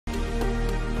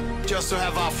just to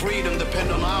have our freedom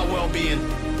depend on our well-being.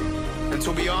 And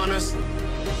to be honest,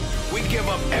 we'd give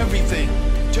up everything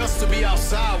just to be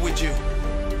outside with you,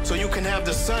 so you can have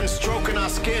the sun stroking our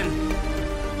skin,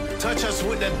 touch us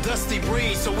with that dusty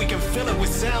breeze so we can fill it with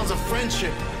sounds of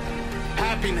friendship,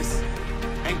 happiness,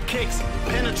 and kicks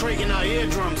penetrating our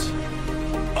eardrums.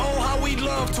 Oh, how we'd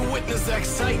love to witness the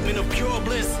excitement of pure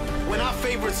bliss when our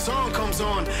favorite song comes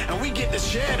on and we get to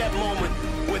share that moment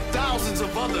with thousands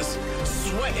of others,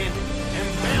 sweating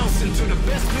and bouncing to the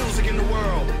best music in the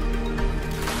world.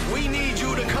 We need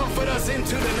you to comfort us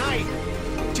into the night,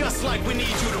 just like we need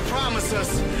you to promise us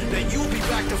that you'll be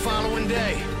back the following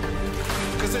day.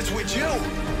 Cause it's with you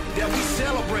that we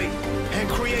celebrate and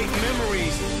create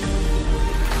memories.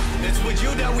 It's with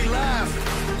you that we laugh,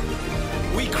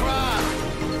 we cry.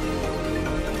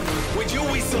 With you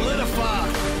we solidify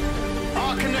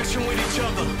our connection with each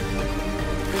other.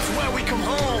 It's where we come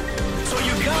home, so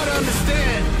you gotta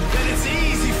understand that it's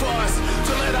easy for us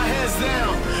to let our heads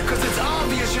down, cause it's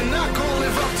obvious you're not gonna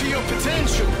live up to your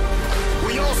potential.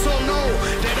 We also know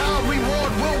that our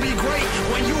reward will be great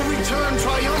when you return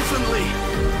triumphantly.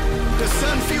 The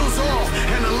sun feels off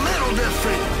and a little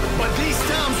different, but these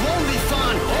times won't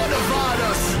define or divide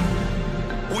us.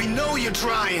 We know you're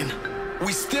trying,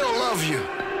 we still love you.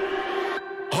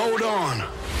 Hold on.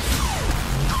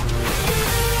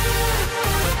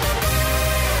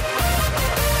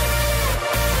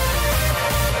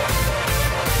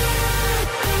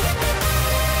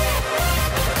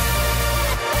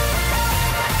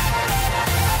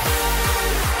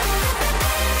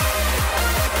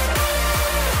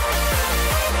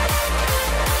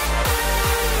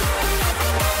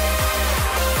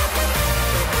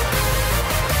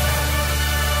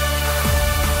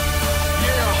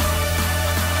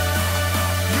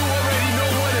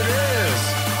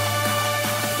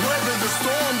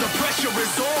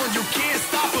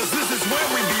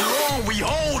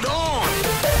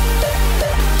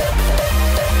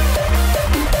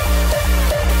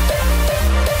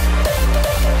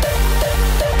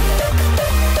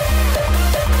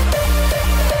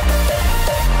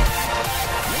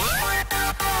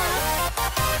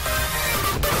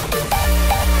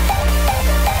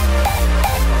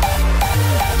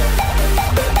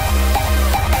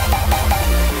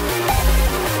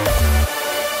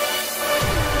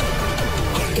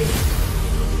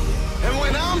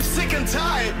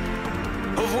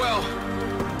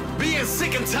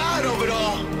 Sick and tired of it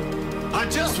all, I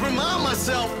just remind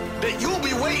myself that you'll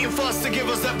be waiting for us to give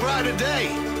us that brighter day.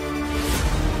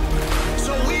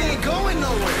 So we ain't going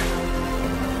nowhere.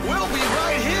 We'll be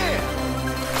right here.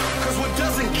 Cause what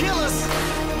doesn't kill us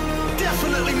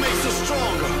definitely makes us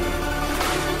stronger.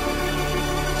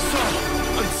 So,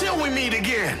 until we meet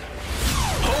again,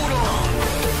 hold on.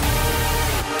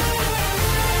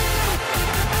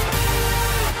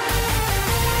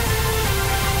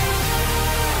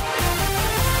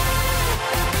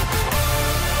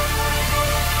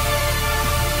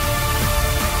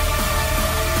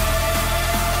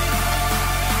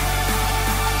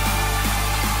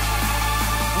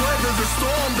 The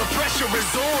storm, the pressure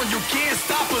is on. You can't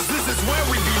stop us. This is where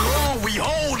we belong. We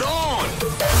hold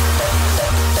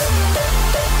on.